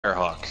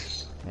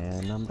Firehawk.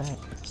 And I'm back.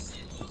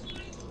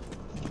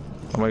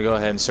 I'm gonna go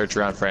ahead and search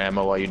around for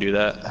ammo while you do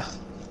that.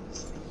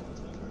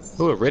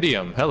 Ooh,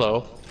 iridium.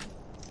 Hello.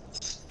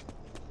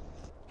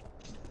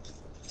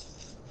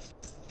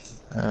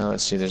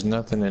 Let's see. There's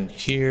nothing in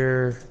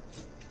here.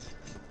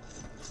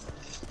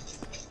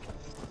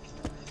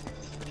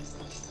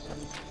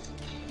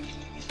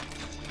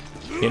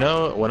 You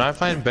know, when I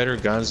find better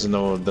guns than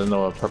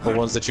the purple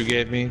ones that you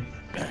gave me,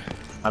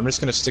 I'm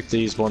just gonna stick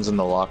these ones in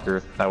the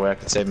locker. That way I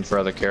can save them for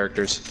other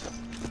characters.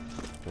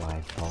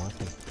 Wise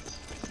policy.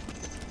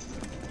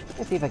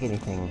 Let's see if I get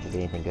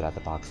anything good out the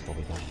box before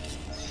we go.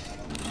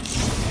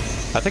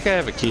 I think I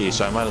have a key,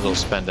 so I might as well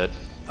spend it.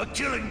 A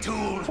killing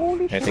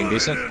tool. Anything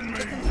decent?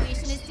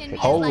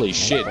 Holy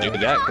shit, dude,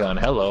 that gun,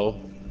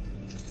 hello.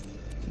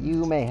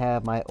 You may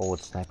have my old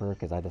sniper,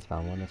 because I just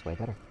found one that's way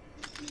better.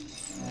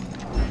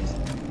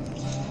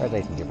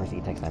 Congratulations, your first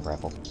E-Tech sniper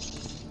rifle.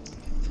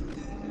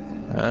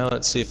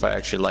 Let's see if I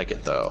actually like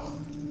it, though.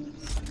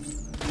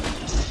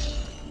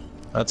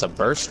 That's a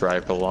burst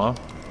rifle, huh?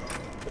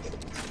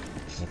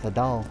 It's a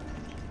doll.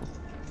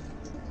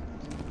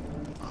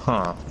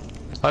 Huh.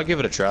 I'll give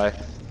it a try.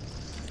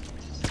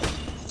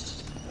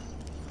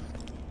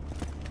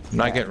 I'm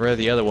not getting rid of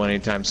the other one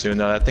anytime soon,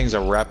 though. That thing's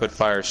a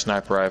rapid-fire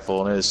sniper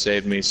rifle, and it has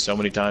saved me so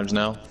many times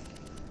now.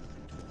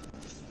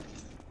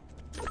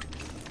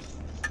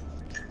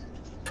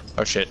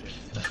 Oh, shit.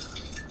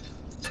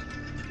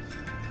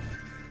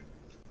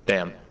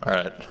 Damn.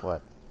 Alright.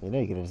 What? You know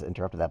you could have just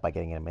interrupted that by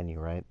getting in a menu,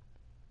 right?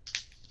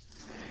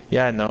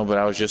 Yeah, I know, but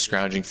I was just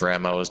scrounging for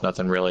ammo. It was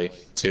nothing really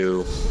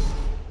too...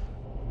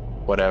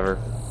 whatever.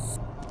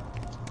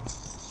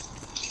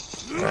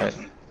 Alright.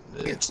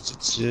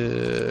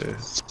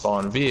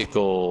 Spawn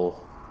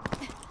vehicle.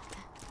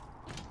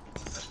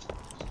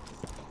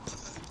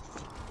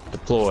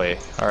 Deploy.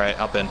 Alright,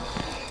 up in.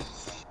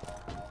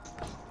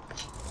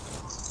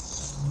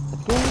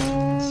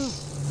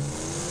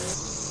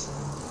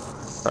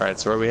 Alright,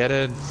 so where are we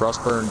headed?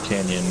 Frostburn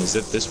Canyon. Is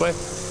it this way?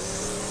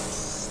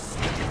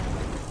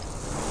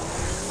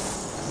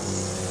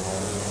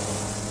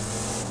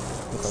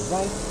 Take a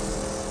right.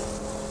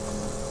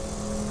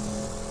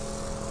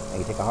 And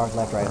you take a hard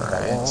left, right.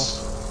 Alright.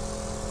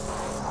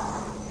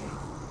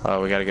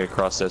 Oh, we gotta get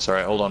across this.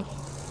 Alright, hold on. Are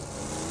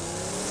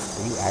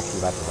you actually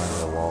about to run into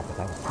the wall? Because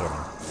I was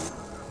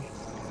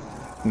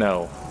kidding.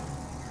 No.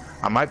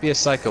 I might be a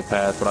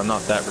psychopath, but I'm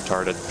not that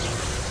retarded.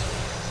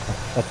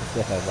 I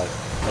was like,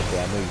 okay,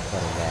 I know you're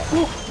planning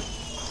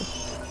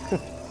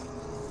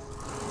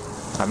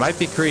that. I might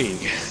be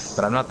Krieg,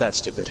 but I'm not that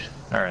stupid.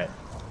 Alright.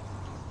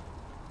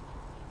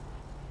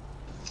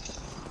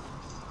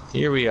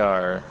 Here we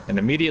are, and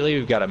immediately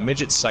we've got a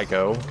midget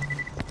psycho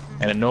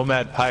and a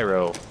nomad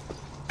pyro.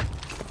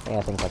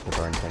 Yeah, things like the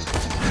burn thing.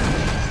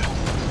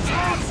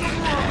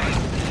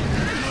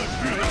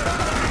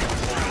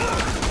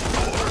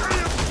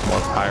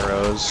 More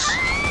pyros.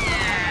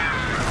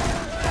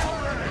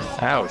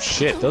 Ow,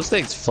 shit, those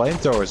things,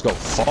 flamethrowers go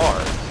far.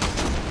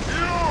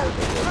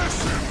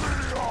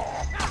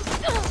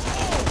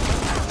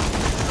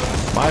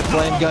 My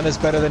flame gun is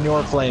better than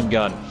your flame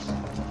gun.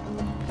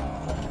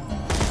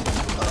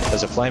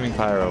 There's a flaming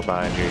pyro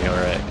behind you,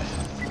 alright.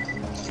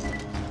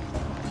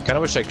 Kinda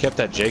wish I kept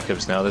that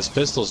Jacobs now. This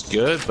pistol's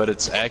good, but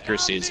its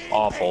accuracy is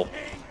awful.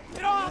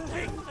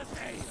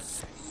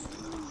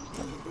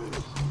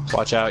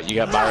 Watch out, you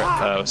got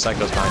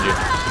psychos behind you.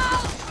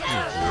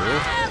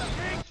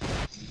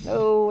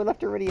 No, I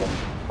left iridium.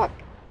 Fuck.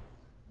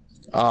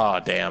 Aw,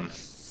 damn.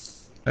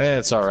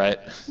 It's alright.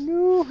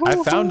 No. I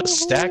found a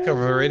stack of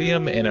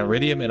iridium and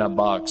iridium in a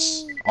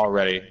box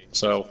already,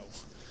 so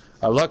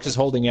our luck is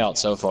holding out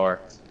so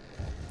far.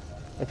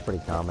 It's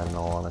pretty common in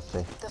all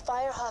honesty. The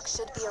Firehawk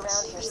should be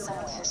around here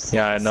somewhere.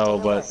 Yeah, I know,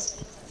 but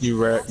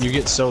you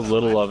get so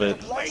little of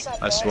it,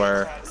 I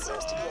swear.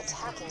 Seems to be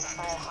attacking the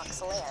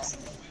Firehawk's lair.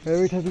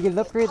 Every time you get an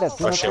upgrade,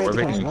 that's Oh shit, we're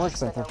being more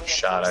expensive.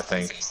 shot, I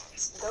think.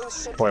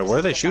 Those should Boy, be where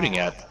are they the shooting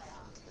bad. at?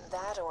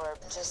 That or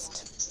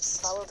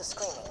just follow the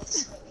screaming.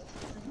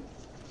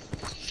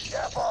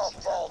 Careful,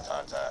 Vault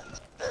Hunter.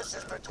 This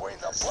is between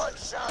the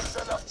Bloodshots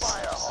and the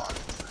Firehawk.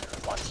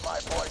 Once my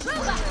boy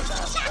swings his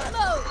ass back,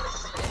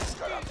 he's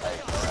gonna pay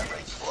for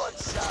every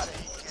bloodshot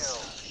he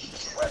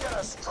kills. We're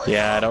gonna straight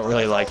Yeah, I don't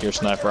really like your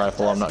sniper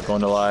rifle, I'm not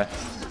going to lie.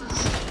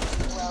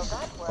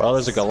 Well,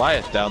 there's a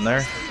Goliath down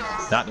there.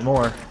 Not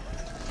anymore.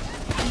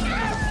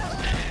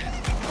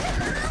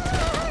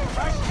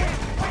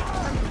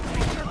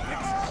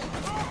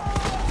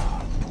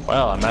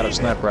 Well, I'm out of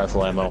sniper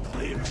rifle ammo.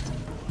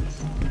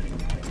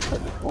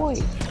 Boy.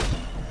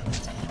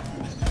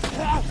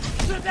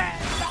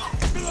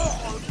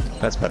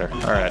 That's better.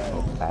 Alright.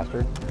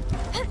 Bastard.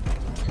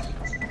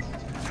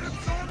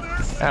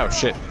 Ow,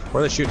 shit.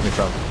 Where are they shooting me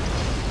from?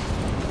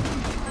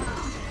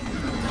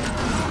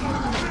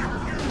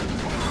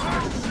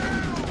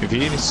 If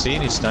you see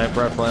any sniper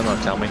rifle ammo,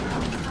 tell me.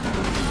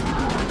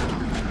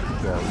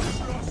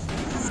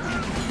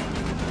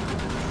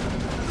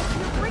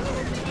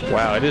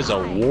 Wow, it is a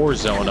war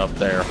zone up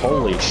there.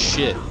 Holy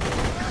shit.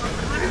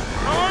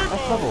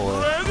 That's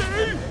level.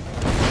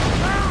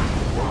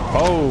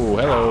 Oh,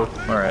 hello.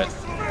 Alright.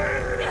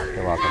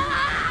 You're welcome.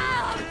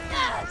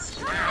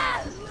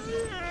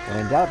 When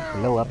in doubt,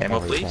 blow up Ammo,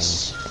 everything.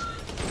 please.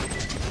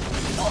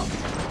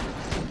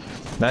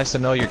 Nice to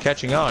know you're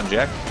catching on,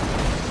 Jack.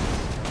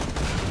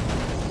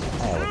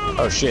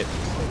 Oh shit.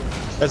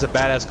 There's a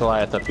badass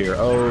Goliath up here.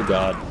 Oh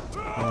god.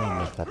 I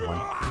missed that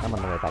one. I'm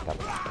on the way back up.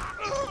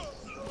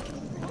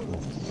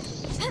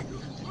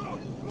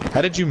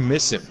 How did you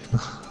miss him?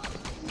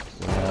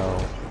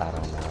 No, I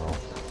don't know.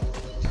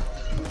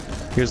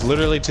 He was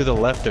literally to the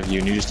left of you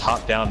and you just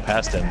hopped down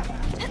past him.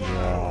 Yeah,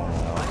 no.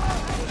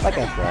 Like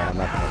I said, I'm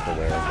not supposed to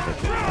wear it.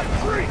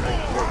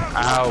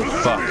 Ow,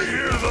 fuck.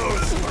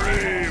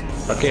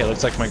 Okay, it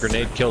looks like my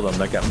grenade killed him.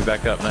 That got me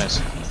back up. Nice.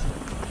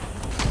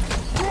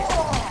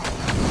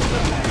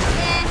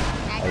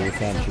 Oh, you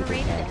can shoot the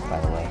tanks, by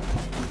the way.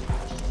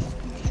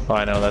 Oh,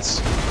 I know. That's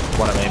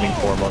what I'm aiming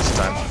for most of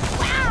the time.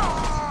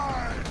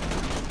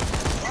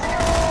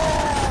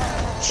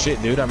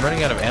 Shit, dude. I'm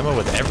running out of ammo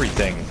with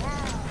everything.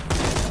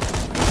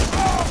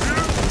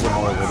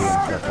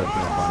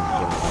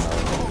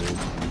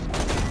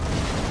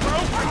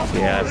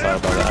 Yeah, I thought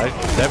about that. I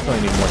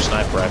definitely need more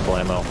sniper rifle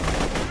ammo.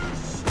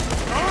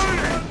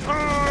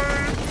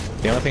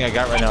 The only thing I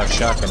got right now is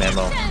shotgun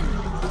ammo.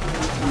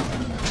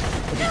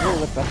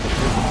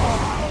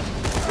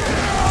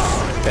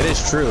 That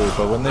is true,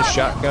 but when this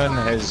shotgun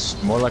has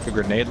more like a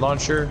grenade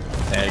launcher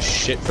and is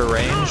shit for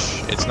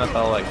range, it's not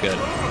all that good.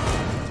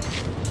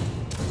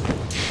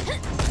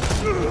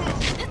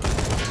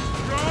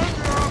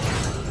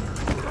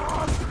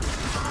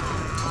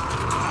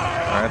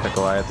 Alright, the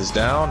Goliath is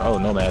down. Oh,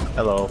 Nomad.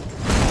 Hello.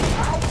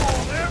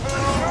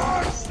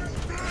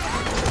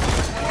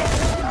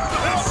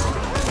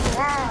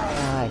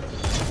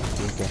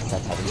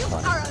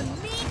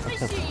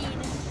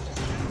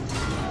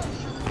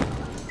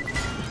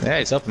 Yeah,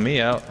 he's helping me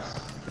out.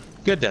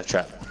 Good death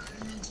trap.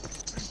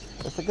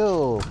 Let's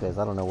go, because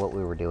I don't know what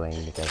we were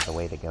doing, because the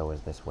way to go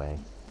is this way.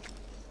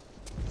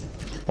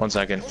 1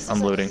 second,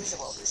 I'm looting.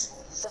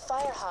 The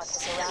Firehawk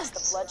has harassed the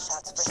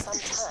Bloodshots for some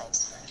time,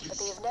 but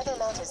they have never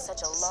mounted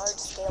such a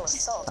large-scale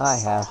assault. I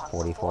have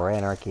 44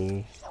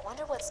 Anarchy. I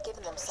wonder what's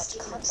given them such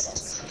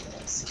confidence.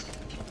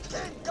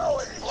 Keep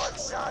going,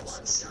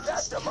 Bloodshots!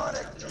 That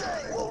demonic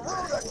thing will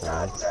rue the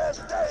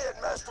goddamn day it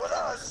messed with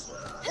us!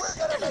 We're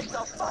gonna make the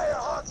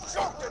Firehawk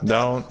choke to death.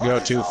 Don't go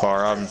too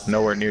far. I'm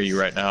nowhere near you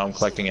right now. I'm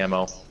collecting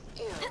ammo.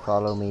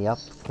 Follow me up,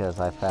 because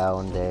I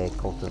found a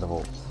Cult of the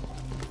Volt.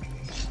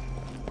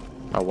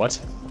 Oh, what?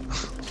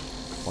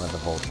 One of the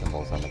Volt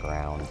symbols on the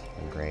ground,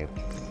 engraved.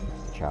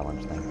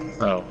 Challenge thing.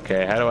 Oh,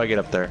 okay. How do I get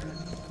up there?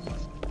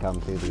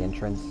 Come through the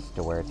entrance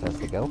to where it says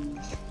to go.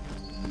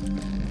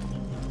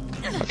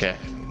 Okay.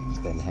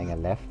 Then hang a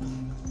left.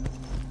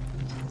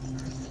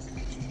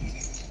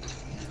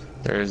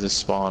 There's the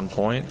spawn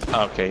point.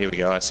 Okay, here we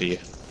go. I see you.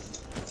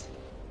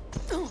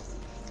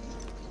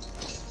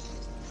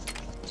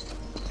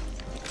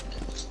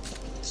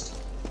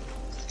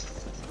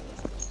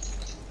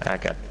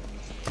 Okay.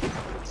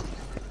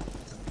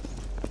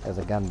 There's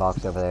a gun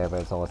box over there,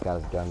 but it's always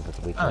got his guns with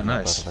the weak Oh,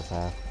 nice. both of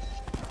us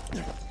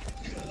have.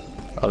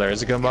 Oh, there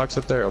is a gun box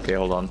up there? Okay,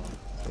 hold on.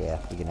 Yeah,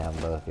 you can have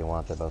them both if you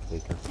want, they're both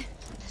weaker.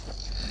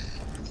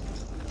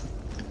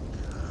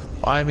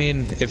 I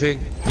mean, if it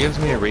gives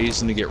me a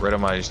reason to get rid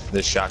of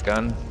this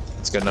shotgun,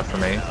 it's good enough for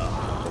me.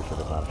 Pretty sure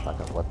there's not a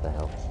shotgun. What the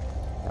hell?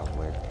 That was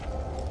weird.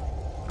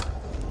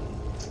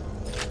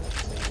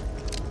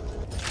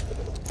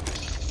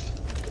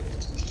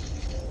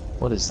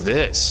 What is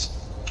this?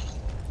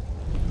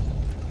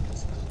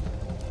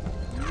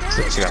 This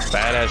looks like a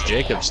badass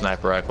Jacob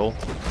sniper rifle.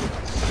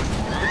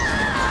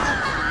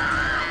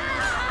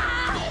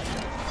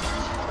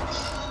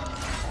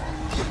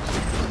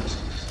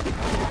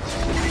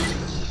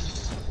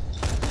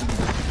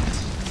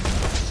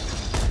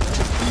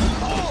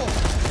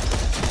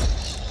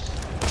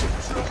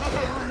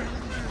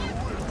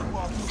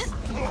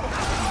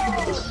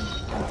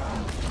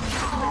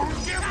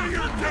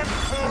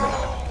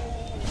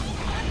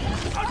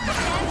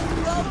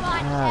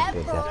 Ah,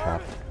 good death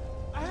trap.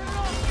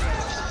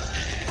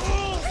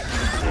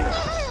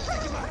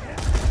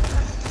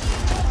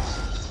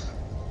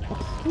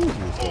 Excuse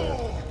me, sir.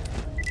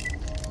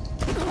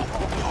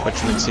 What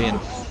you been seeing?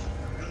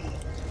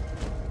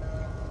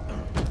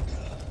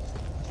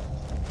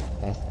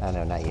 Oh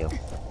no, not you.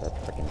 That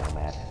freaking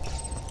nomad.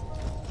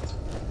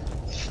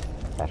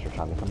 Bastard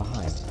shot me from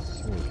behind.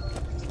 Rude.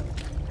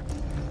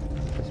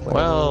 This way.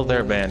 Well,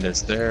 they're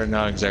bandits. They're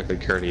not exactly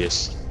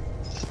courteous.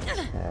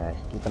 Alright,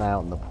 keep an eye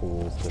out in the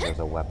pools, because there's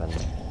a weapon.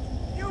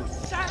 You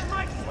shot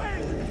my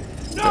friend!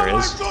 There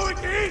is. Going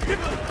to eat him!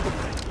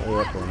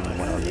 Yep, and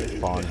one of them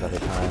spawns every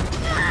time.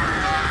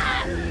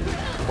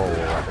 The bowl,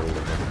 I believe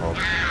is what it's called.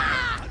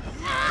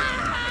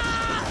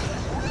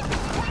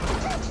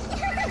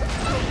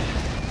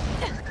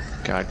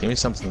 God, give me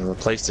something to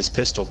replace this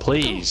pistol,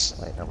 please.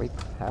 Wait, are we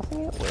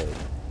passing it? Wait.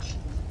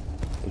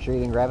 You sure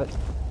you didn't grab it?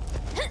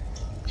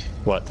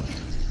 What?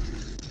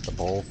 The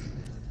bowl?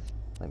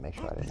 Let me make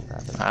sure I didn't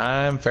grab it.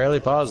 I'm fairly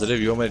positive.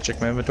 You want me to check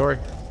my inventory?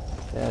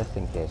 Just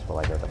in case while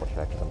I go double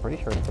check, because I'm pretty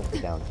sure it's supposed to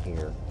be down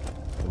here.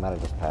 We might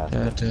have just passed it.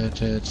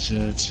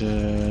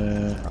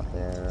 Out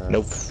there.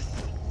 Nope.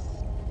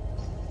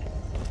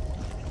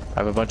 I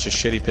have a bunch of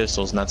shitty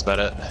pistols and that's about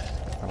it.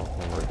 I don't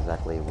remember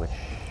exactly which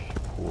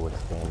pool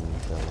it's in,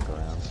 so look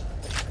around.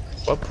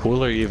 What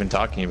pool are you even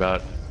talking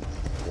about?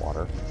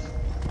 Water.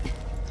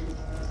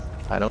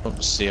 I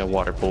don't see a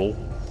water pool.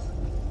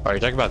 Are you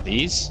talking about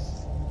these?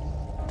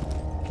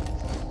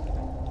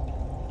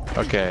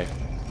 Okay.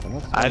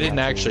 I didn't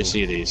actually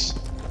see these.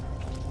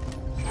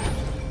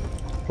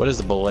 What is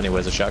the bull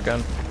anyways? A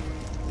shotgun?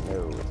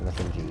 No, it's an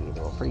SMG,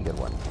 though a pretty good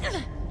one.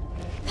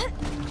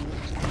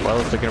 Well,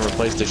 if we can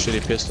replace the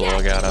shitty pistol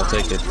I got, I'll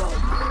take it.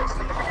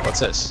 What's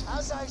this?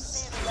 As I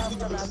see the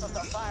aftermath of the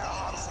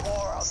Firehawk's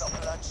war on the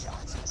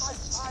Bloodshot, I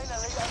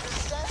finally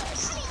understand.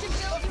 To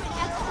build you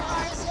an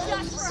SLR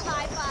just for a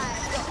high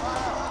five. The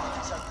Firehawk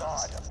is a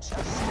god of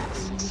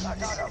justice, a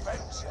god of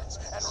vengeance,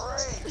 and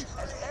rage,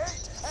 and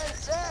hate, and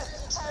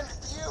death, and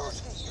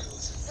beauty.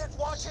 It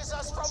watches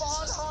us from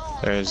on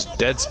high. There's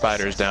dead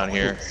spiders down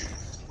here.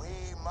 We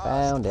must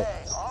Found it.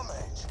 pay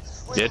homage.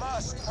 We Did?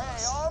 must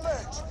pay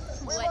homage.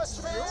 We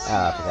must pay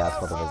Ah, I forgot it's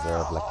called the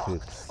Reserve La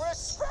Coupe.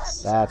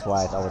 respect. That's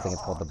why I always think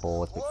it's called the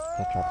Bull. It's because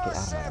I try to get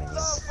out of my menu.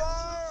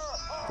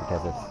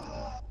 Because it's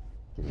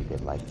gives you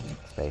good like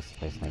space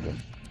naked.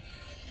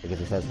 Because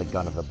it says the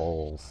gun of the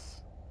bulls.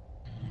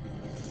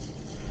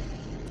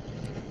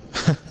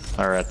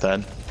 Alright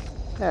then.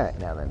 Alright,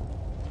 now then.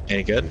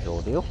 Any good?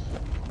 Usual deal.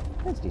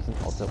 That's decent.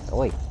 Also, oh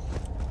wait.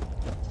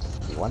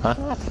 You want Huh?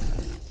 that?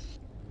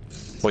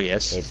 Well,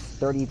 yes. It's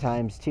 30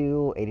 times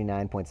 2,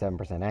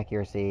 89.7%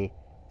 accuracy,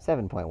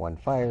 7.1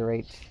 fire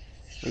rate,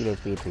 reload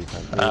speed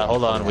 3.3.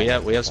 Hold on. We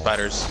have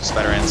spiders.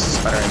 Spider ants.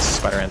 Spider ants.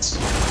 Spider ants.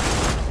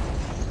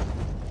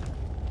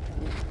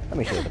 Let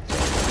me show you the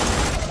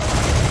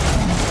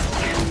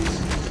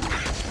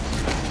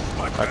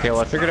Okay,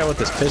 well I figured out what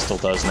this pistol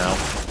does now.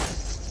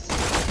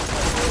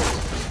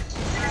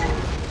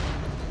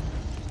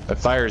 It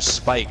fires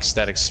spikes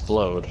that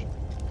explode.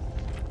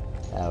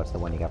 Oh, it's the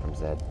one you got from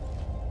Zed.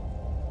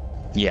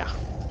 Yeah.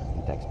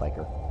 Tech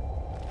Spiker.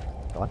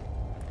 Go on.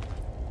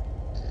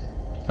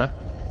 Huh?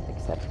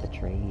 Accept the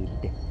trade.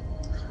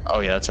 Oh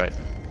yeah, that's right.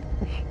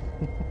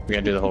 We're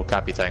gonna do the whole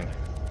copy thing.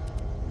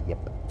 Yep.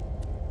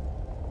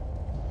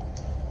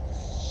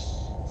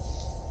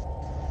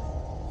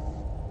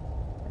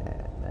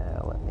 And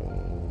now let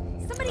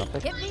me... Somebody drop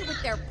it. hit me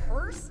with their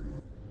purse?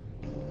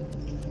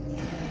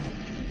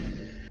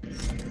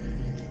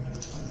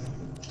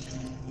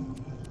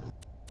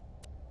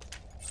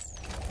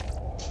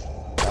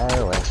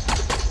 Fire away.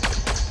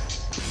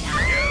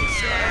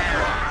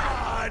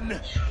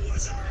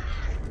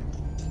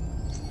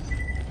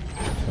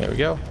 There we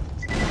go.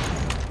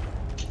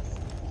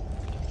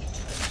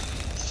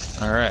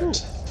 Alright.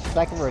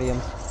 Stack of iridium.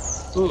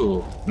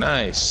 Ooh,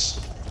 nice.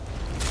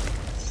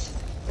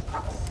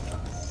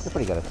 You're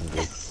pretty good at some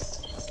blue.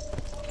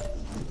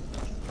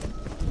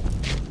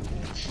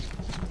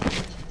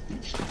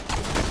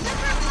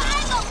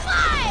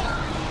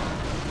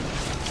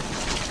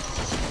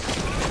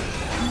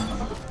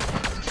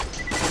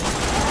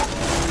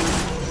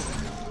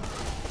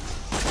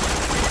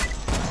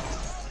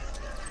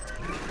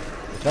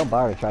 Don't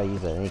bother to try to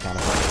use any kind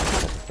of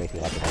space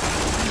you have to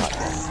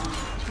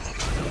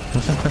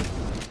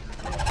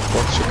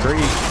What's your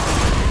creed?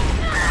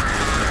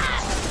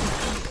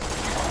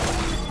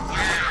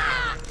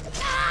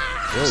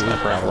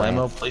 Sniper rifle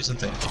ammo, please and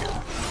thank you.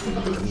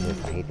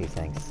 Jesus, I hate these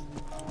things.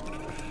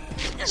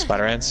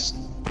 Spider ants.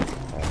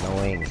 They're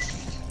annoying.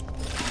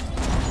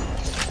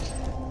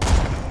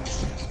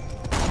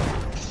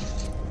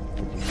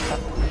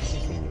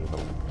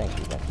 Thank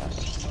you, that's not.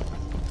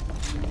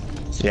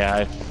 Yeah,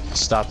 I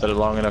stopped it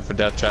long enough for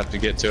Death Trap to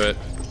get to it.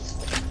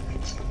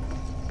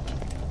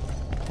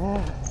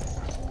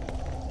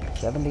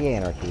 70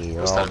 anarchy,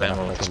 you're Just all out of gonna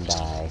ammo. frickin'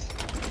 die.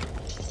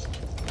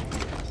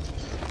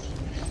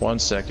 1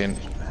 second.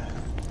 You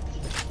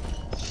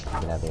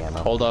can have the ammo.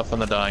 Hold off on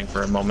the dying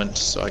for a moment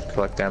so I can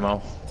collect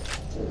ammo.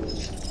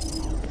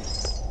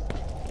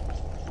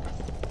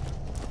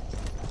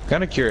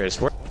 Kinda curious,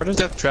 where does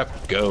Death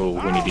Trap go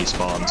when he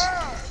despawns?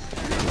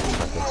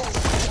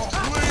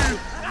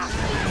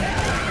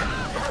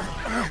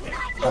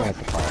 I like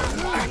the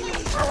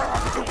fire.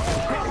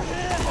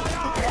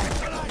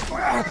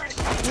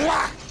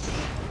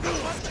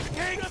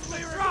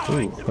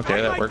 Ooh,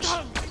 okay, that works.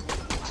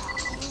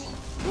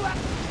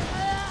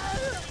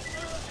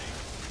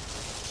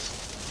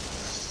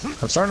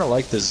 I'm starting to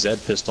like this Z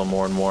pistol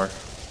more and more.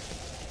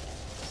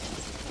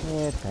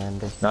 Yeah, it's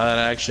handy. Now that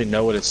I actually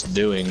know what it's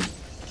doing.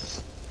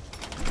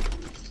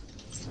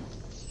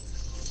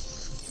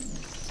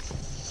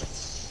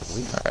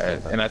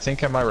 Alright, and I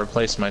think I might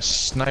replace my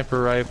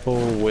sniper rifle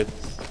with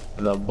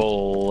the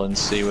bowl and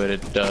see what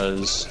it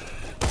does.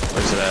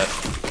 Where's it at?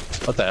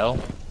 What the hell?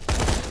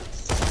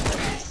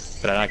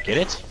 Did I not get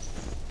it?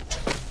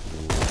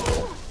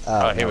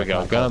 Oh, here no, we it's go.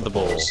 not Gun of called the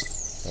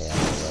bulls. Yeah,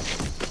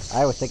 yeah.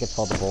 I always think it's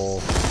called the bull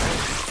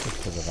just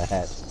because of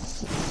that.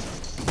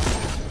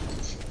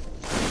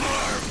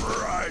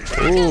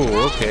 Ooh,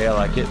 okay, I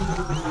like it.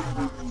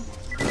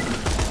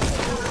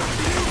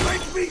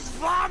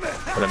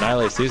 But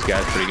annihilates these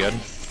guys pretty good.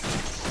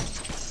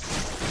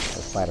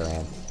 The spider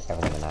ants,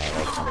 everything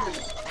annihilates them.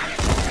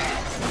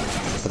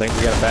 I think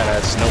we got a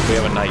badass. Nope, we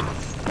have a knight.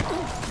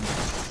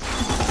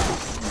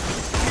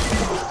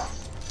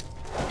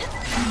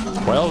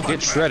 Well,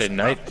 get shredded,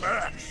 knight.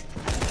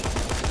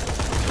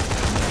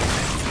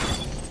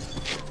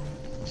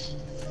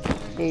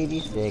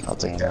 86. I'll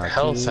take that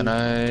health, and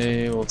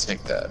I will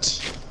take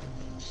that.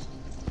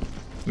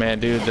 Man,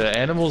 dude, the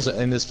animals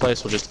in this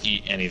place will just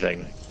eat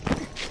anything.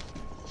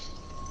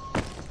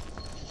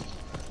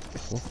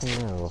 Yes, they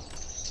will.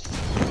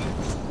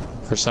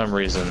 For some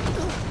reason.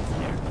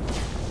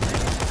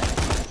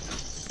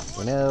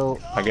 You know,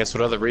 I guess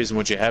what other reason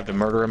would you have to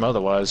murder him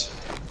otherwise?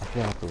 I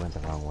feel like we went the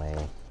wrong way.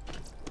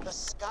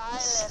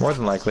 More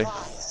than likely.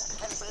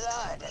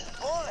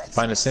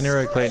 Find a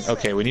incendiary clay.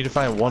 Okay, we need to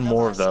find one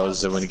more of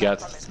those, and when you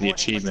got the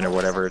achievement or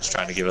whatever it's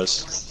trying to give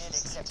us. His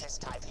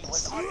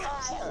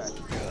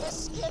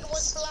skin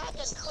was black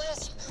and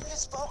crisp,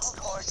 his vocal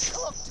cords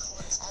cooked.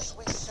 As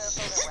we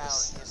circled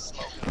around his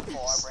smoking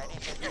form, ready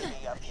to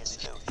divvy up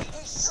his loot, he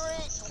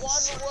shrieked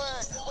one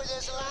word with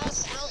his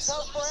last ounce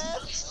of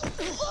breath.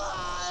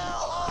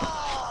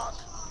 Firehawk!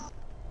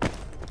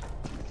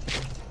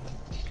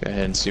 Go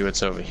ahead and see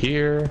what's over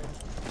here.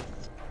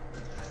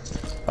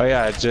 Oh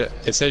yeah,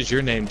 it says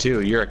your name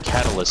too. You're a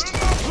catalyst.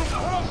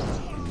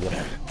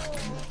 Yep.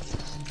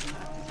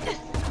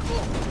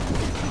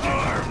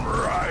 I'm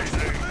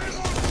rising.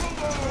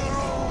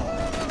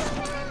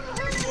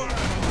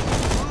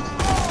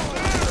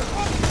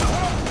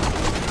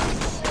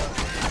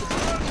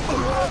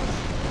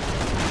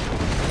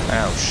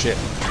 Oh shit.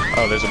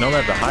 Oh, there's a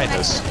nomad behind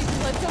us.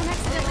 Don't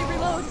accidentally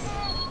reload.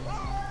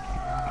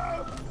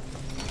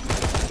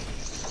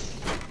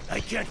 I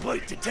can't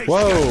wait to taste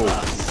Whoa!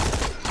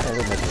 Yeah,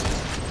 we'll make it.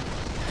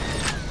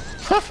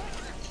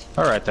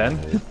 Alright then.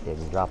 It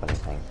didn't drop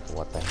anything.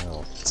 What the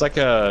hell? It's like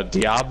a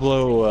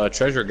Diablo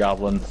treasure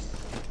goblin.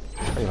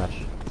 Pretty much.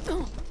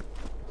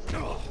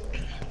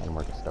 And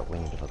we're just we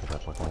need to look it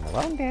up. We're going the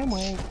wrong damn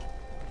way.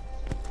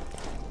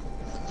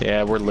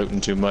 Yeah, we're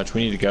looting too much.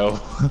 We need to go.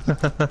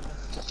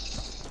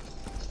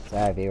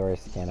 Sorry, viewers,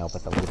 can't help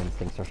it. The loot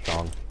instincts are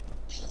strong.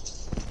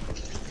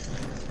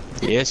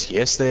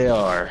 Yes, they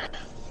are.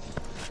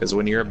 Because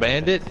when you're a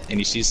bandit and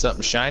you see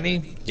something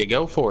shiny, you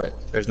go for it.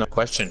 There's no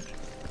question.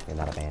 You're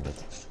not a bandit.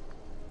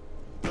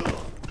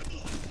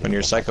 When you're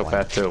a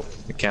psychopath too,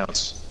 it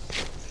counts.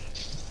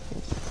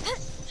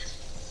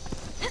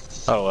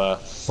 Oh,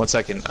 1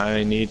 second.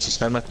 I need to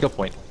spend my skill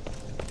point.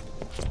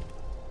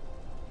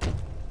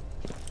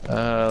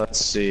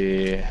 Let's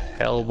see.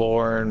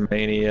 Hellborn,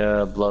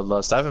 Mania,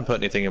 Bloodlust. I haven't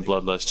put anything in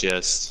Bloodlust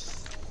yet.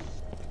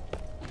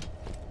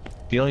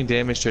 Dealing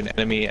damage to an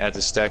enemy adds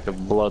a stack of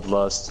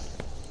Bloodlust.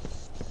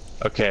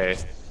 Okay.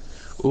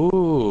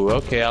 Ooh,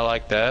 okay, I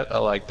like that. I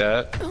like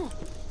that. To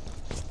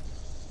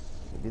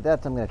do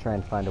that, I'm gonna try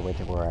and find a way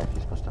to where I'm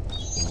actually supposed to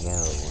fucking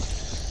go.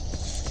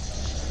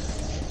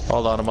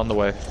 Hold on, I'm on the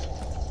way.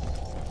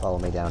 Follow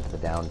me down to the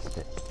down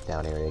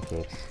area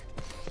capes.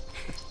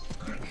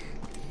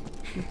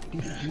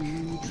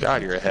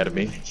 God, you're ahead of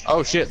me.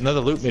 Oh shit, another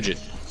loot midget.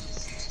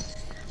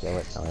 Kill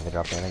it. I don't think I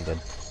dropped anything good.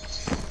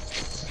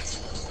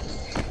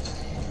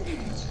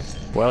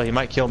 Well, he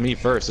might kill me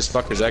first. This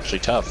fucker's actually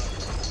tough.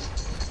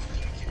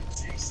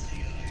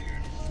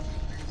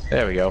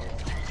 There we go.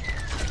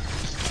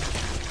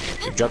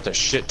 You dropped a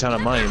shit ton of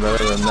money, but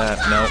other than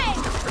that, no.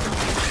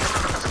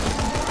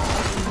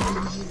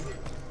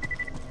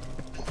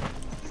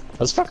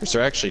 Those fuckers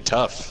are actually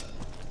tough.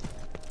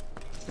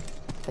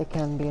 They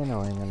can be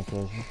annoying on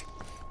occasion.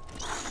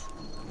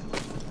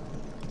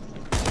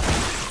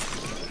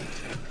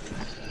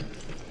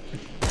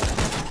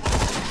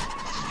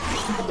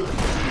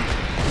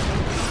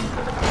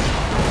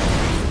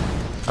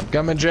 I'm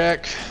coming,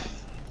 Jack.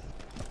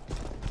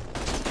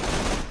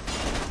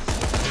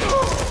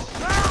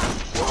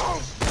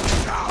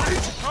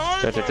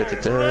 Da, da, da, da,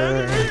 da.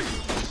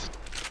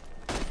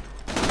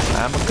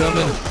 I'm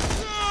coming.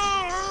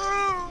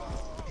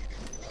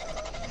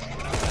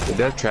 The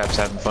death trap's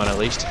having fun at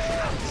least.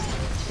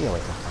 Be away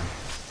from fun.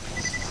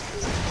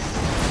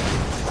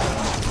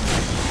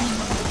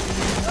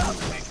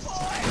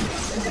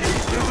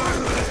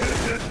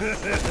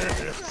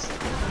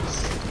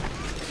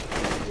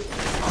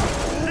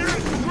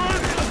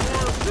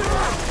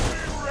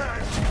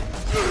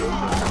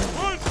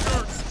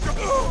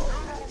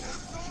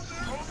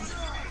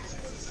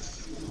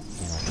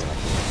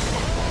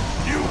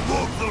 You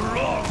woke the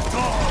wrong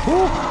dog.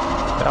 Woo.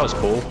 That was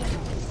cool.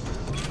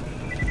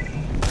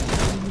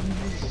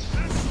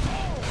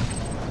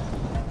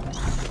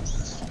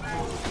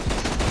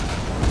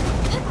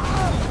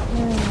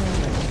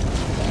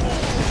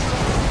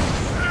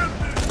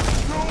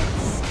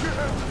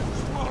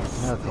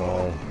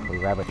 Okay, we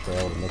rabbit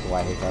trailed, and this is why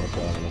I hate rabbit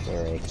trailing in this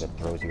area, because it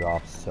throws you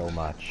off so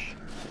much.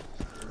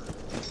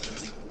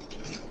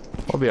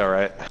 We'll be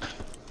alright.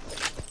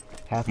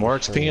 Half More the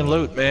XP and stream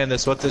loot, man.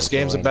 That's what this is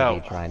game's going to be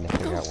about. trying to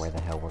figure out where the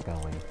hell we're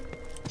going.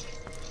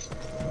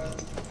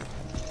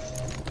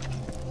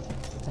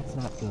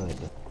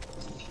 good.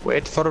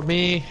 Wait for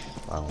me.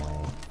 Wrong way.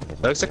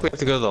 Looks like we have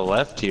to go to the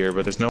left here,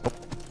 but there's no.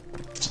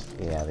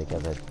 Yeah,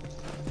 because it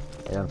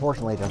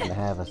unfortunately doesn't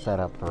have a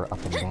setup for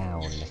up and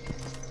down.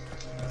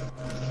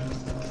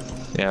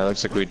 Yeah, it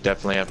looks like we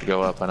definitely have to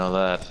go up. I know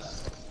that.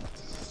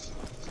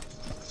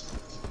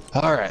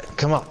 All right,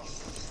 come on.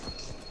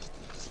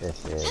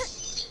 This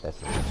is the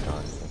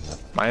start, isn't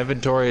it? My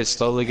inventory is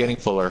slowly getting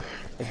fuller.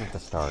 This is the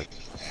start.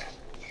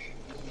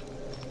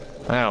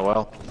 Oh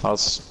well, I'll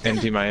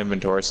empty my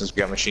inventory since we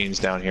got machines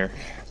down here.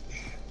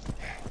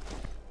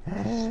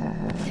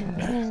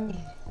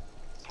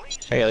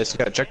 Hey, at least we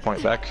got a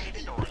checkpoint back.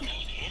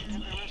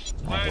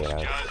 I Let's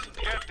hate us. just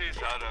get this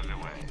out of the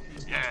way.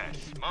 Yes,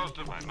 most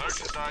of my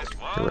merchandise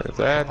Get rid was... of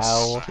that.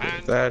 How Get rid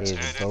of that. is Get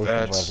rid both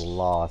of of us that.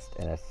 lost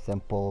in a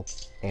simple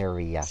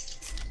area?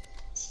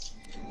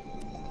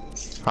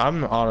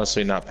 I'm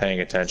honestly not paying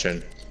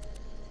attention.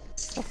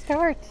 The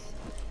start.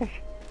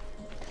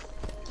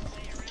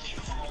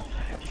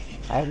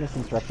 I have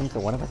misinstructions, so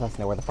one of us has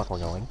to know where the fuck we're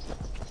going.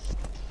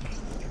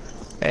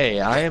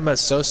 Hey, I am a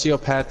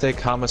sociopathic,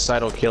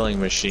 homicidal killing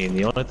machine.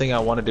 The only thing I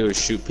want to do is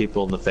shoot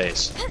people in the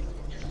face.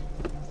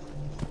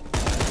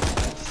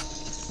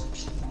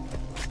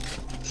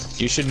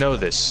 You should know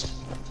this.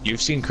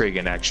 You've seen Krieg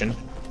in action.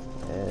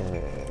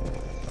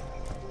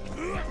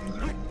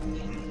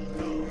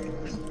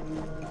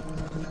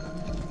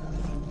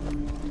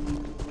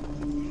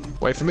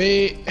 Wait for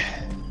me!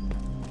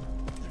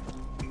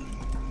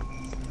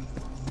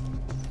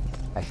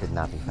 I should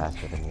not be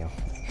faster than you.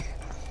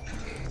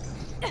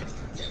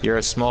 You're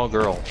a small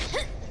girl.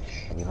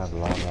 And you have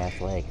long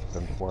ass legs for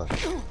them to work.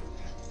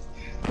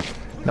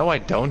 No, I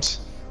don't.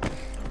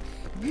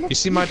 You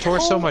see my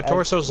torso? My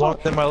torso's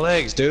longer than my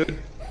legs, dude.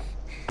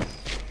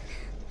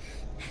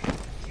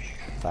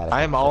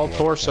 I am all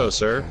torso,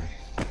 sir.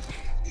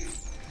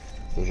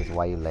 See, this is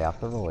why you lay off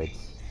the roids.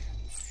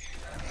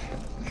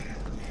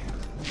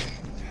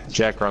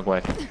 Jack, wrong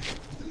way.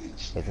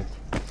 Is it?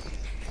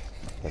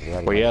 Because we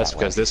already Well, went yes, that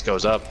because way. this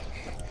goes up.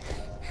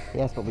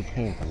 Yes, but we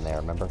came from there,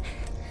 remember?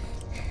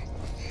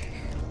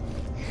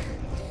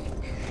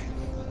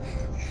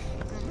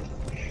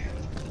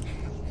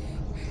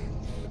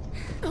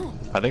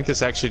 I think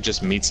this actually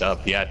just meets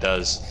up. Yeah, it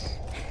does.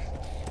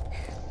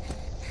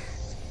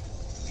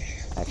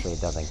 Actually,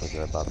 it doesn't because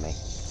you're above me.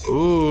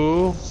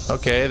 Ooh,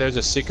 okay, there's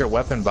a secret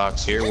weapon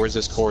box here. Where's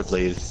this cord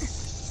lead?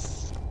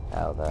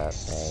 Oh, that.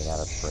 Yeah, you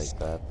gotta break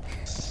that.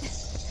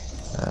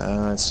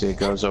 Let's see, it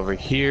goes over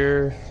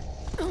here.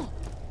 So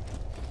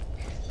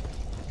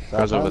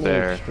Goes I over found the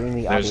there.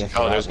 extremely There's, obvious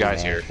oh, route there's we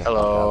guys here. managed to fuck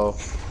Hello. up.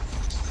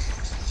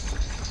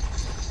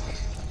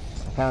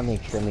 I found the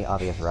extremely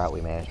obvious route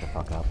we managed to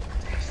fuck up.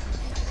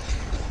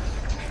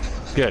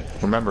 Good,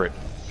 remember it.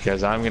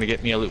 Because I'm gonna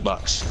get me a loot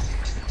box.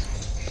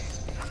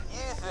 You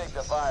think the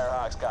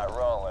Firehawks got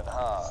rolling,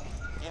 huh?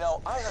 You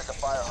know, I heard the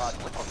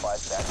Firehawk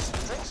liquefies that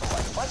drinks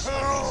like much.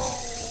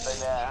 But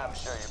nah, I'm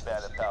sure your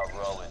bad pal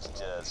Roland's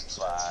just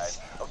fine.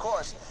 Of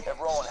course, if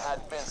Roland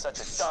hadn't been such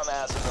a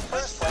dumbass in the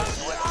first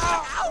place, he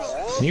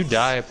would. Can you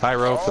die,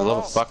 Pyro, for the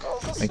love of fuck?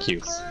 Thank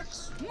you.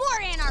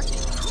 More anarchy!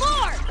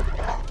 More!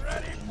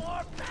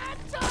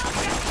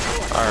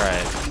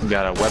 Alright, we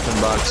got a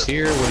weapon box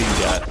here. What do you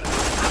got?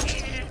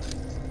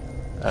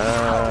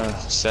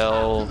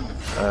 Sell.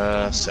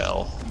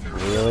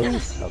 Really?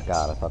 Oh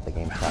god, I thought the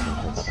game stopped me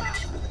for a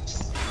second.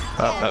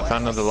 Oh, I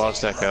found another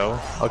lost echo.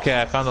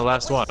 Okay, I found the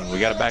last one. We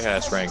got it back at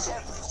us, rank.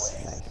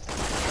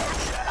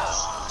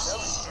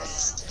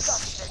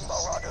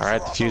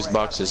 Alright, the fuse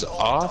box is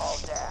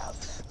off.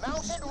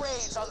 Mounted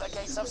raids on the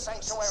gates of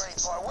Sanctuary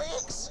for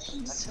weeks.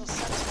 Until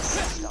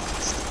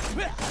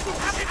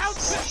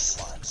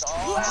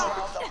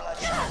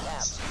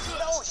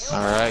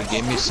Alright,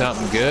 give me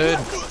something good.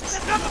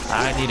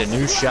 I need a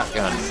new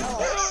shotgun.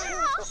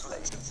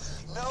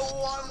 no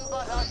one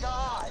but a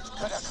god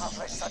could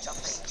accomplish such a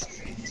feat.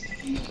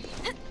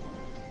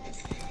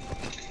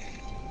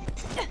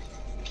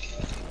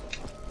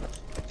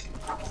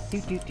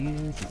 Let me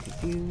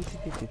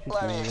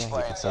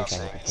explain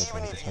something.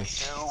 Even if you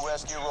do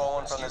rescue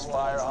Roland from this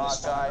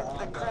Firehawk guy,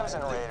 the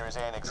Crimson Raiders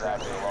ain't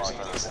exactly long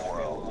in this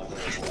world.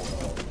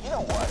 You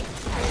know what?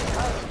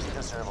 I think you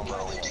deserve a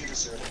little hint.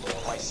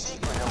 My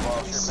secret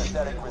involves your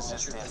pathetic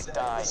resistance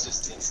dying,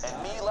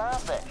 and me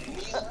laughing.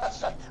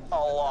 A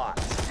lot.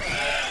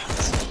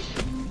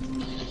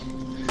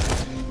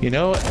 You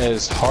know,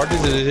 as hard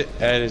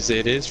as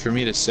it is for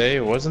me to say,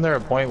 wasn't there a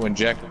point when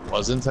Jack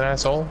wasn't an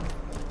asshole?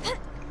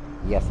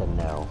 Yes and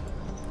no.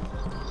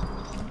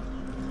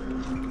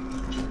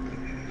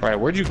 Alright,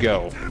 where'd you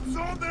go?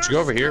 Did you go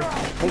over here?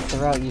 Take the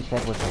route you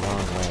said was the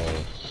wrong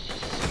way.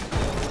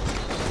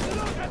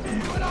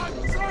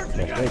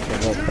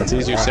 That's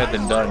easier said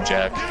than done,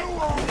 Jack.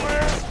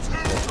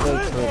 The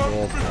straight to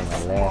this and the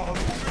left.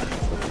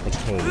 It's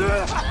the cave.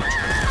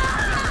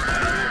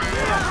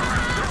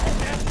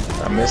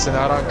 I'm missing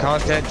out on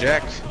content,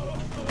 Jack.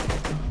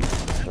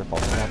 Your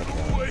fault, not a fault.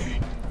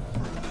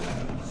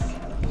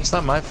 It's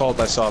not my fault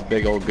I saw a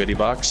big old goodie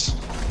box.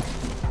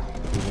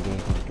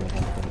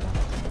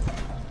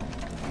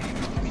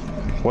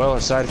 Well,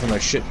 aside from a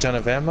shit ton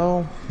of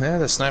ammo, yeah,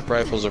 the sniper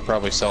rifles are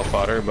probably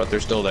self-fodder, but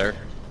they're still there.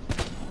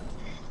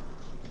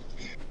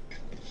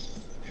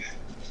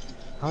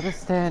 I'll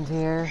just stand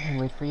here and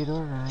wait for you to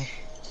arrive.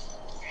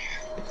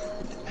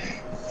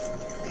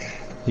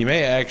 You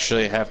may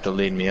actually have to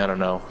lead me, I don't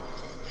know.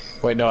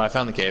 Wait, no, I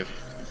found the cave.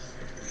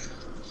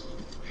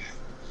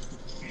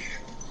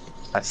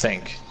 I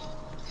think.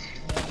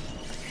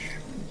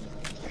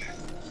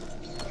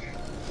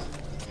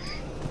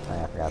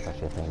 I forgot it's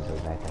actually a thing to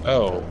ignite things.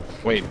 Oh,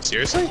 wait,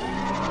 seriously?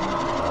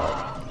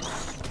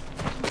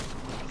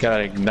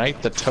 Gotta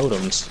ignite the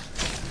totems.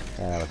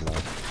 Yeah, that was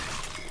nice.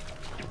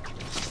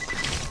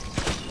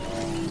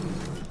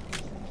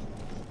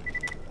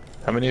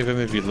 How many of them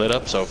have you lit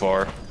up so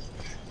far?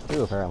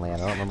 2 apparently. I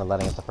don't remember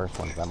letting up the first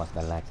one, so that must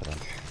have been an accident.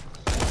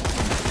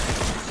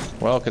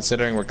 Well,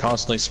 considering we're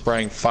constantly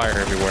spraying fire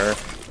everywhere.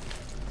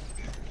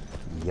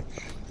 Yep.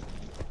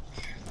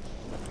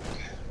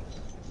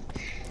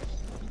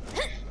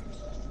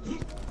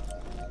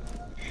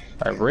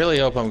 I really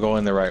hope I'm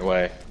going the right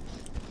way.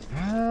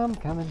 I'm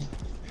coming.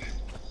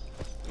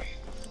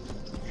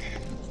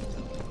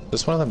 Is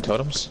this one of them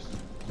totems?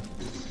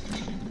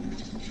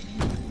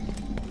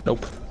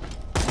 Nope.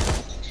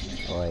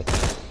 Boy,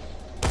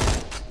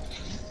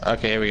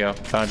 Okay, here we go.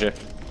 Found you.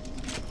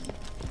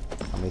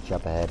 I'll meet you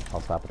up ahead. I'll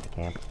stop at the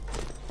camp.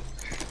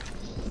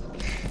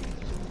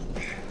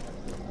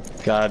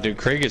 God, dude,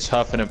 Krieg is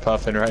huffing and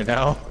puffing right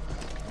now.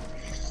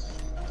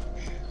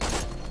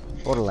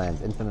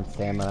 Borderlands, infinite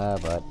stamina,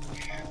 but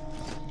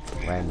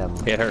random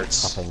It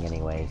hurts. puffing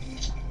anyway.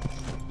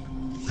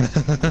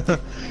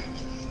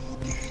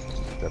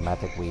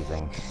 Dramatic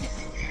wheezing.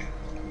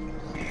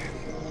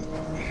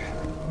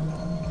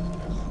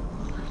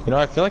 You know,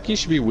 I feel like he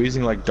should be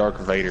wheezing like Darth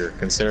Vader,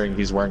 considering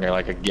he's wearing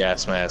like a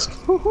gas mask.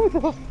 Who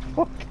the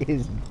fuck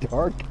is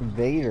Darth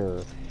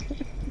Vader?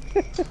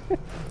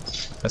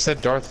 I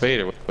said Darth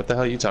Vader. What the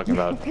hell are you talking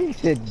about? He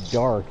said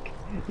Dark.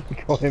 You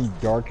call him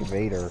Darth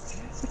Vader.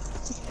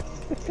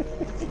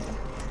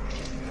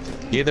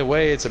 Either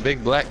way, it's a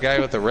big black guy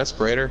with a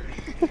respirator.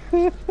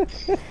 I'm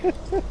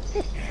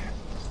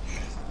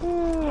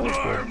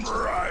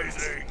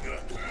rising.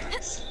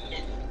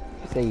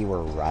 Say you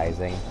were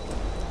rising.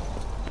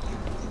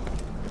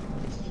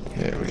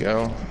 There we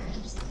go.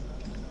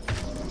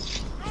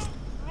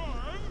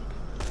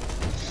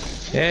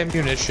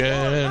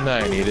 Ammunition,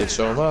 I need it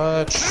so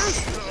much.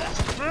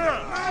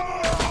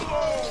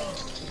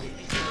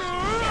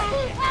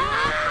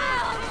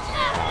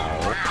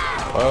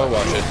 Oh,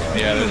 watch it.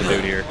 Yeah, there's a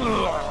dude here.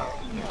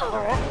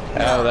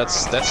 Oh, that's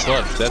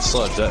sludge. That's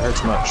sludge. That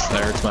hurts much.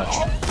 That hurts much.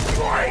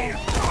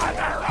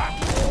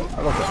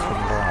 I look at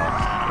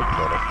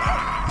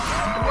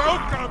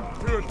Welcome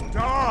to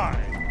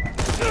die.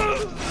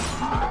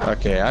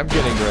 Okay, I'm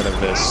getting rid of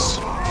this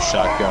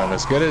shotgun.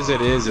 As good as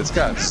it is, it's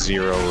got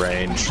 0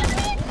 range.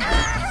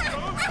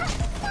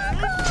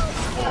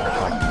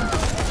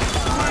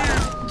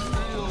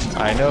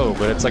 I know,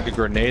 but it's like a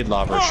grenade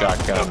launcher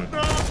shotgun.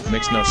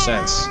 Makes no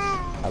sense.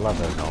 I love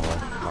those normally.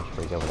 Much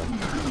pretty good with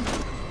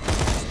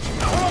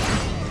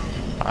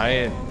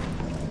them.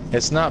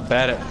 It's not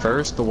bad at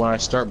first, but when I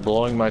start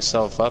blowing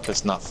myself up,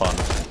 it's not fun.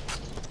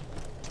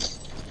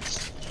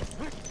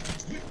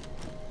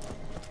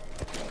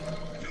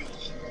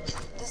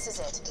 This is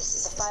it. The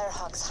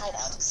Firehawk's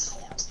hideout.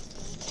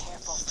 Be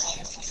careful,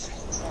 friend.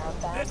 There are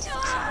bad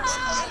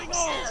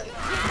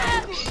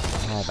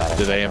traps.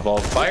 Do they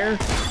involve fire?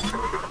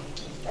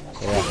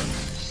 Yeah.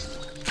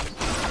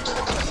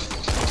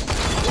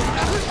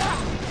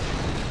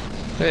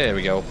 There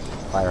we go.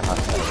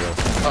 Firehawk's got a real.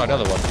 Oh,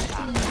 another one.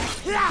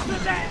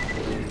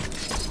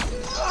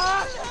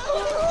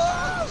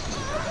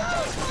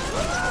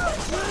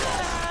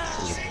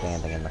 He's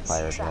standing in the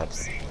fire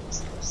jet.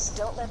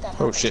 Don't let that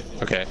Oh shit,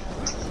 okay.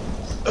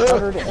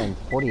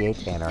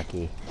 148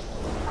 anarchy.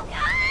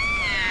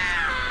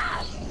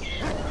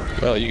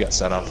 Well, you got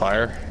set on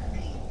fire.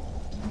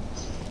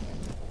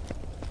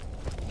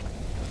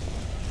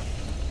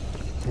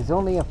 There's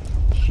only a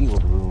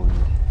shield wound.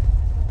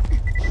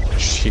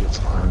 Shield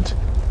wound.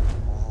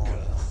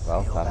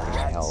 Well, thought I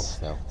didn't help,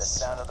 so. The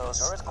sound of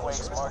those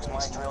earthquakes marks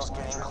my drills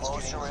getting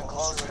closer and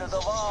closer to the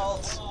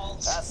vault.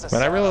 That's the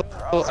Man, I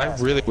sound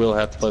really will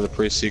have to play the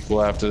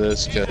pre-sequel after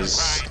this, because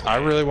I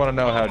really want to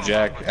know how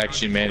Jack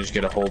actually managed to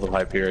get a hold of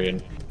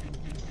Hyperion.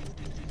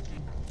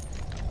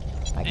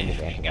 I can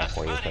just answer that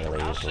for you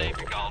fairly easily.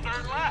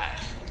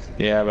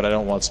 Yeah, but I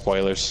don't want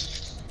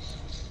spoilers.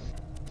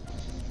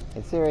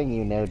 Considering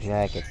you know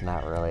Jack, it's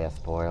not really a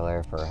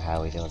spoiler for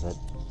how he does it.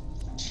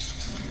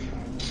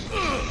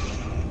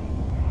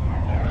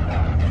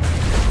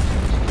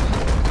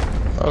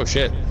 Oh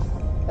shit.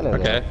 Hello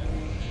Okay.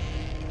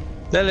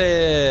 there.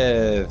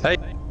 Lilith! Hey!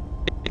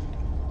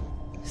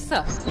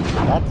 So,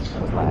 That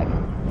was lag.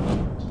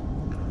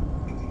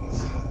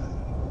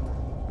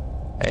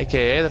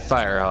 AKA the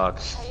Firehawk.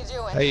 How you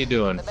doing? How you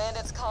doing? The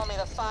bandits call me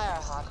the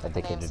Firehawk, but the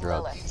Addicted name's to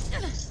drugs.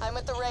 Lilith. I'm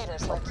with the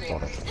Raiders like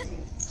you.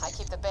 I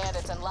keep the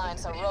bandits in line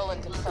so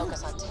Roland can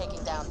focus on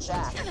taking down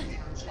Jack. Anyway,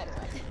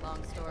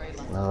 Long story,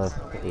 long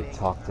Well, we've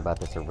talked about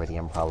this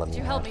iridium problem Could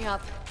you you help have. me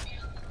up?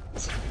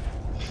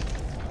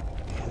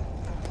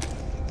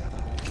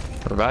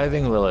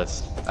 Reviving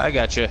Lilith. I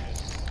gotcha.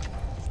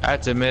 I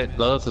have to admit,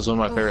 Lilith is one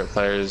of my favorite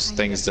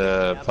things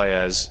to play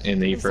as in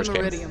the first Some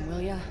game. iridium,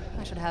 will ya?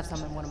 I should have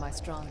some in one of my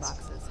strong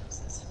boxes.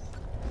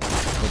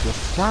 Would you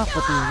stop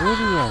with the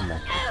iridium?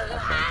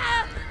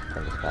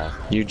 Finger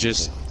spaz. You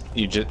just.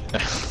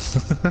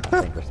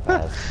 Finger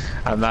spaz.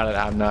 I'm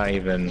not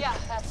even. Yeah,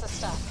 that's the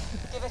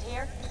stuff. Give it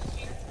here.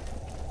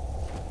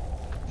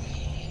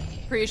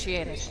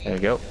 Appreciate it. There you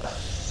go.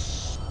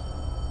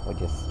 Would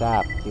you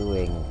stop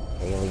doing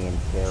alien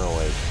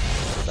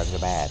steroids? Drugs are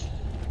bad.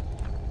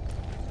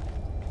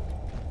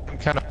 What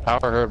kind of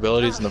power her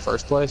abilities in the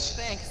first place?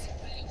 Thanks.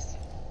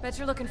 Bet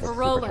you're looking for It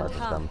Roland, supercharges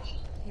huh? them.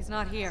 He's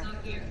not here.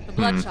 The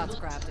Bloodshots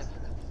grabbed him.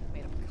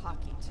 Made him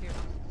cocky, too.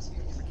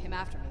 Never came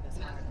after me this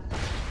hard.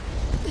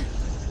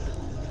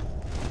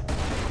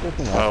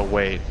 Speaking of, Oh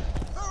wait,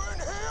 They're in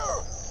here!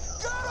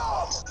 Get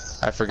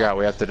 'em! I forgot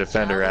we have to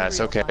defend her Now the ass.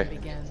 real Okay. fun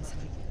begins.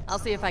 I'll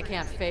see if I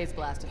can't phase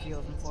blast a few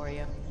of them for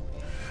you.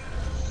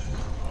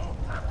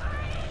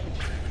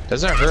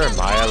 Doesn't her and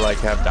Maya like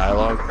have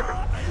dialogue?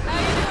 How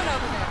you doing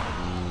over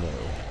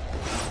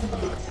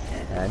there?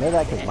 no. I know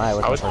that because Maya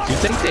was I the would. first You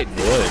think they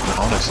would,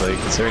 honestly,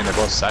 considering they're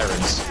both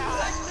sirens.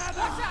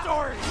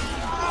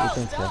 You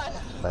think so,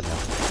 but no.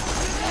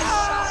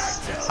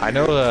 I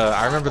know.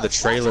 I remember the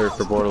trailer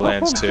for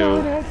Borderlands 2.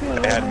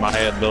 They had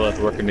Maya and Lilith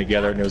working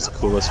together, and it was the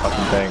coolest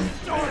fucking thing.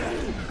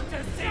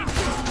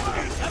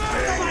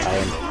 I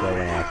am so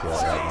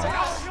inaccurate right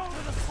now.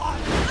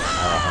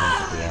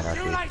 The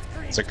anarchy.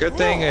 It's a good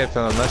thing if,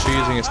 unless you're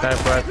using a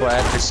sniper rifle,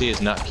 accuracy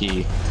is not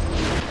key.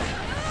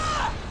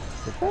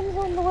 Depends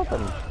on the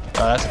weapon.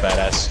 Oh, that's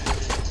badass.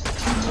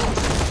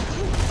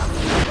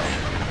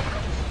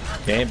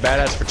 You ain't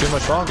badass for too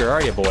much longer,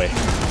 are you, boy?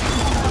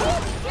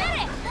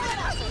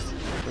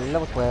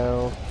 Level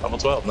 12. Level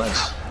 12,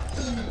 nice.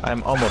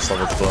 I'm almost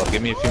level 12.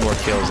 Give me a few more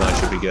kills and I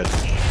should be good.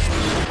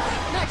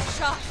 Next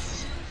shot!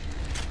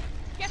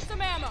 Get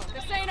some ammo!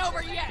 This ain't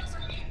over yet!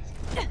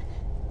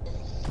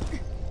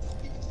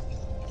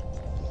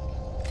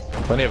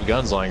 Plenty of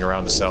guns lying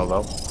around to sell,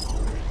 though.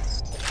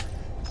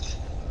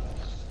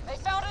 They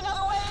found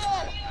another way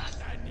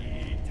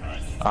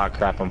in. Ah,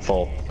 crap, I'm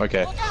full.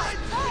 Okay. Look out!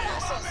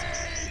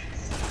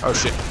 Badasses! Oh,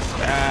 shit.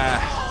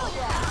 Ah.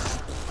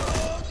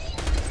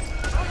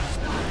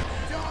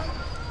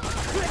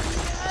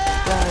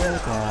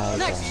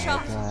 Next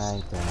shot.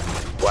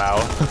 Wow.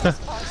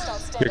 Punks don't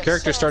stand Your a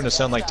character's starting to chance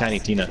sound like against Tiny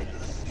us. Tina.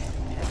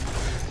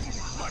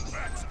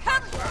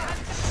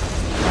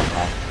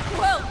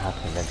 Well, Not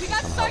convinced we it's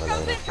got somehow psychos related,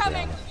 to be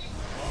incoming!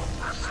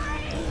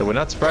 honest. It would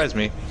not surprise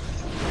me.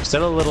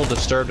 Still a little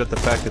disturbed at the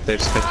fact that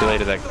they've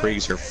speculated that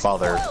Krieg's her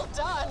father. Well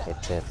done.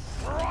 It fits.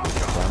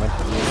 Damage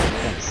to the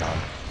defense on.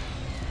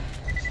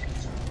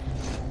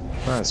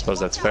 Well, I suppose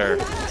that's fair.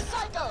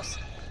 Psychos.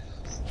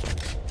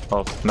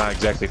 Well, not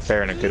exactly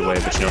fair in a good way,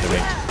 but you know what I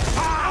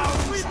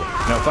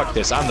mean. No, fuck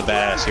this. I'm the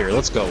badass here.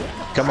 Let's go.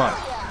 Come on.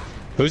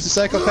 Who's the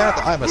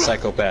psychopath? I'm a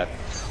psychopath.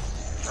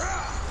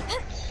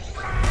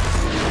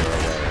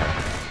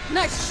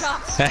 Next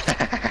shot!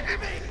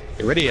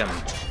 Iridium.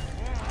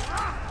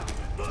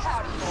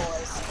 Howdy,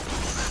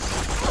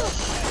 boys.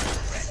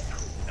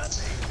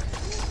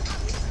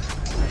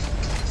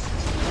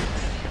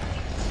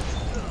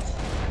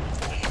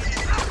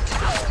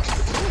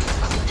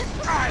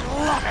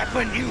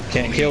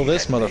 Can't kill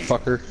this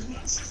motherfucker.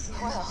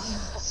 Well,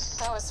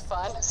 that was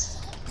fun.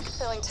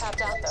 Feeling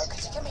tapped out though.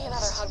 Could you give me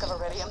another hunk of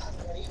iridium?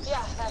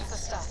 Yeah, that's the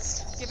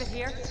stuff. Give it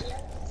here.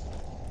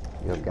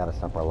 You've got to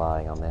stop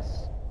relying on this.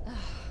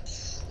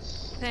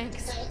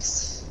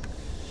 Thanks.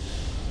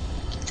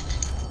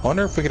 I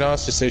wonder if we could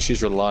honestly say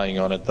she's relying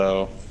on it,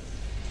 though.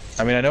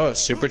 I mean, I know it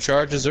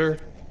supercharges her,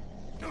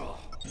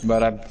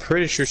 but I'm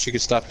pretty sure she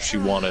could stop if she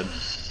wanted.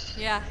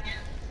 Yeah.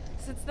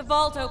 Since the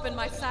vault opened,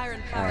 my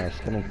siren power.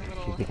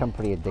 She's become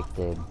pretty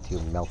addicted to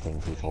melting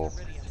people.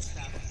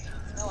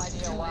 No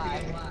idea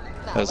why.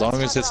 Now, As long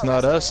let's as it's talk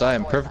about not us, recipe I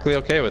am for it. perfectly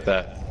okay with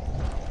that.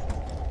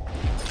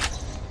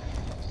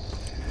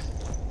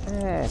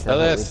 So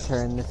Lilith. we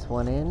turn this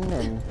one in,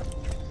 and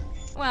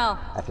Well,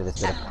 after this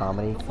bit of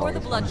comedy, before call the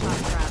this one bloodshot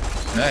good.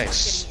 grab.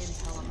 Nice. Getting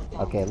intel on the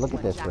vault Okay, look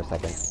at before this for a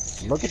Jack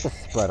second. Look at the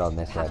spread on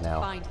this Have right to now.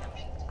 find him.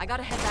 I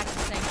gotta head back to the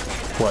same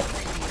place. What?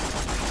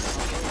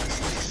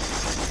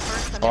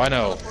 First, I'm Oh, I gonna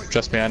know. teleport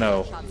Trust you me, I to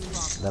know. Bloodshot's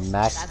stronghold. The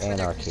max That's where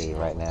they're anarchy keeping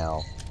right him.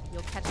 now.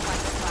 You'll catch him by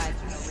surprise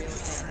with a real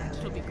thing.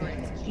 It'll be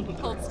great.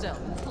 Hold still.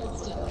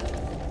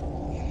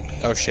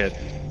 Oh shit.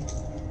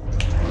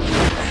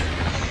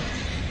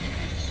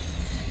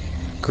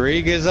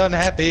 Krieg is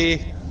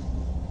unhappy.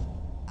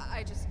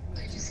 I just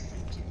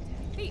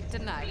feet,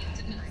 didn't I?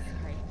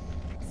 Sorry.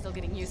 Still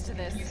getting used to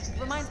this.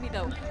 Reminds me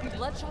though,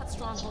 Bloodshot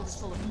Stronghold is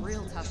full of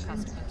real tough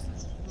customers.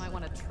 You might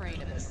want to train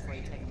a bit before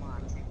you take them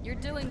on. You're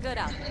doing good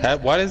out there.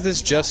 Why does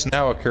this just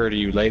now occur to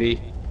you,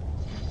 lady?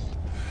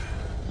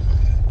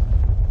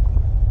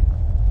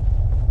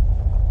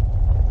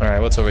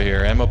 what's over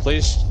here? Ammo,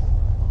 please.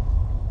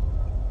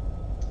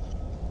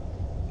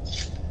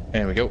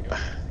 There we go.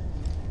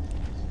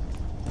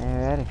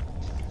 Alrighty.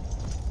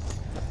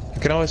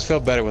 You can always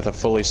feel better with a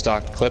fully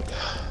stocked clip.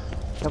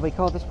 Shall we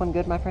call this one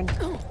good, my friend?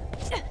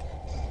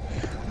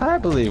 I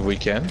believe we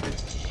can.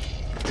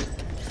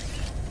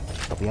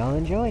 Hope you all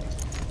enjoyed.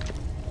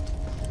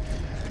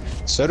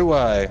 So do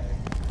I.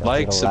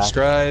 Like, forget to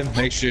subscribe,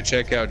 make sure to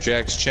check out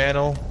Jack's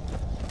channel.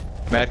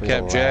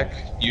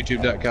 MadcapJack,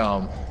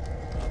 YouTube.com.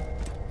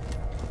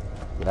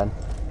 You done?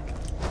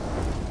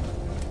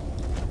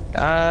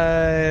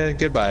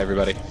 Goodbye,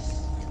 everybody.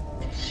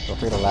 Feel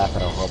free to laugh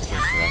at our horrible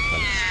insurrection.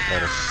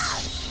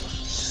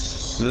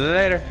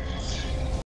 Later. Later.